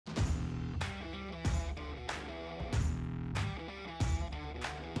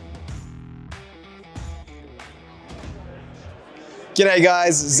G'day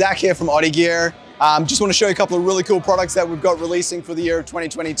guys, Zach here from OTTE Gear. Just want to show you a couple of really cool products that we've got releasing for the year of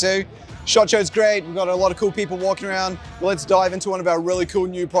 2022. SHOT Show's great, we've got a lot of cool people walking around. Let's dive into one of our really cool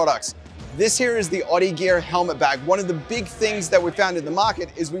new products. This here is the OTTE Gear helmet bag. One of the big things that we found in the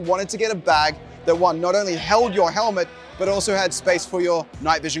market is we wanted to get a bag that not only held your helmet, but also had space for your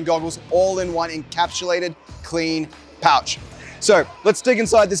night vision goggles, all in one encapsulated, clean pouch. So let's dig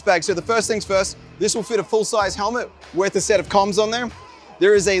inside this bag. So the first things first, this will fit a full-size helmet with a set of comms on there.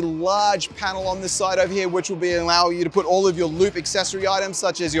 There is a large panel on this side over here, which will allow you to put all of your loop accessory items,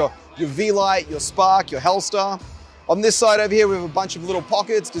 such as your V-Light, your Spark, your Hellstar. On this side over here, we have a bunch of little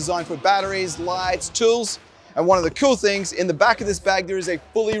pockets designed for batteries, lights, tools. And one of the cool things, in the back of this bag, there is a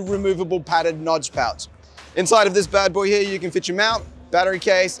fully removable padded notch pouch. Inside of this bad boy here, you can fit your mount, battery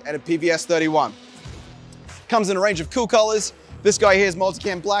case, and a PVS 31. Comes in a range of cool colors. This guy here is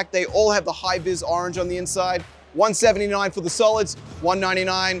multicam black. They all have the high vis orange on the inside. $179 for the solids,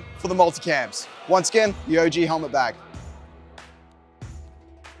 $199 for the multicams. Once again, the OG helmet bag.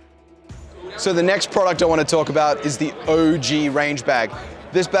 So the next product I want to talk about is the OG range bag.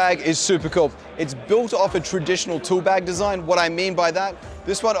 This bag is super cool. It's built off a traditional tool bag design. What I mean by that,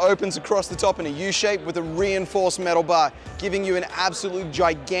 this one opens across the top in a U shape with a reinforced metal bar, giving you an absolute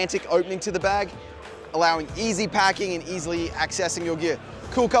gigantic opening to the bag, allowing easy packing and easily accessing your gear.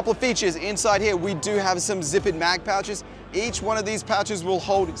 Cool couple of features inside here. We do have some zippered mag pouches. Each one of these pouches will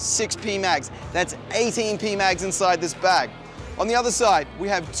hold 6 PMags. That's 18 PMags inside this bag. On the other side, we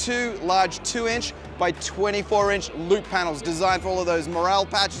have two large 2-inch by 24-inch loop panels designed for all of those morale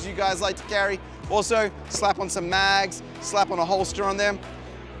patches you guys like to carry. Also, slap on some mags, slap on a holster on them.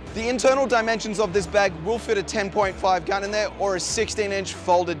 The internal dimensions of this bag will fit a 10.5 gun in there or a 16-inch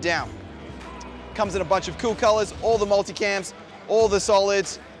folded down. Comes in a bunch of cool colors, all the multicams, all the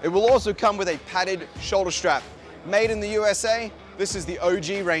solids. It will also come with a padded shoulder strap. Made in the USA, this is the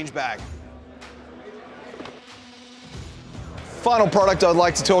OG range bag. Final product I'd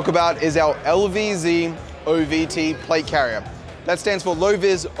like to talk about is our LVZ OVT plate carrier. That stands for low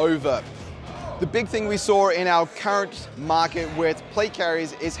vis overt. The big thing we saw in our current market with plate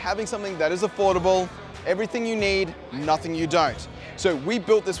carriers is having something that is affordable, everything you need, nothing you don't. So we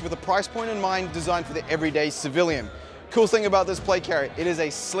built this with a price point in mind, designed for the everyday civilian. Cool thing about this plate carrier, it is a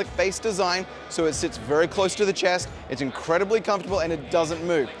slick base design, so it sits very close to the chest, it's incredibly comfortable and it doesn't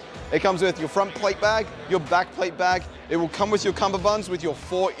move. It comes with your front plate bag, your back plate bag. It will come with your cummerbunds with your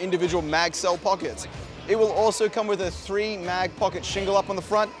 4 individual mag cell pockets. It will also come with a 3 mag pocket shingle up on the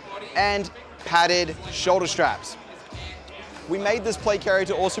front and padded shoulder straps. We made this plate carrier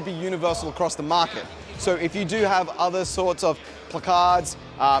to also be universal across the market. So if you do have other sorts of placards,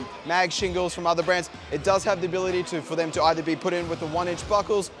 mag shingles from other brands, it does have the ability for them to either be put in with the 1-inch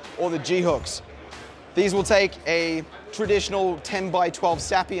buckles or the G-hooks. These will take a traditional 10 by 12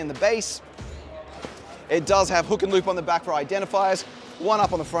 SAPI in the base. It does have hook and loop on the back for identifiers, one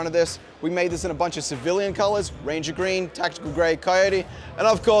up on the front of this. We made this in a bunch of civilian colors, Ranger Green, Tactical Gray, Coyote, and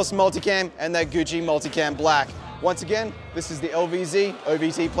of course multicam and that Gucci multicam black. Once again, this is the LVZ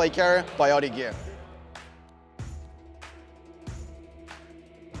OVT plate carrier by OTTE Gear.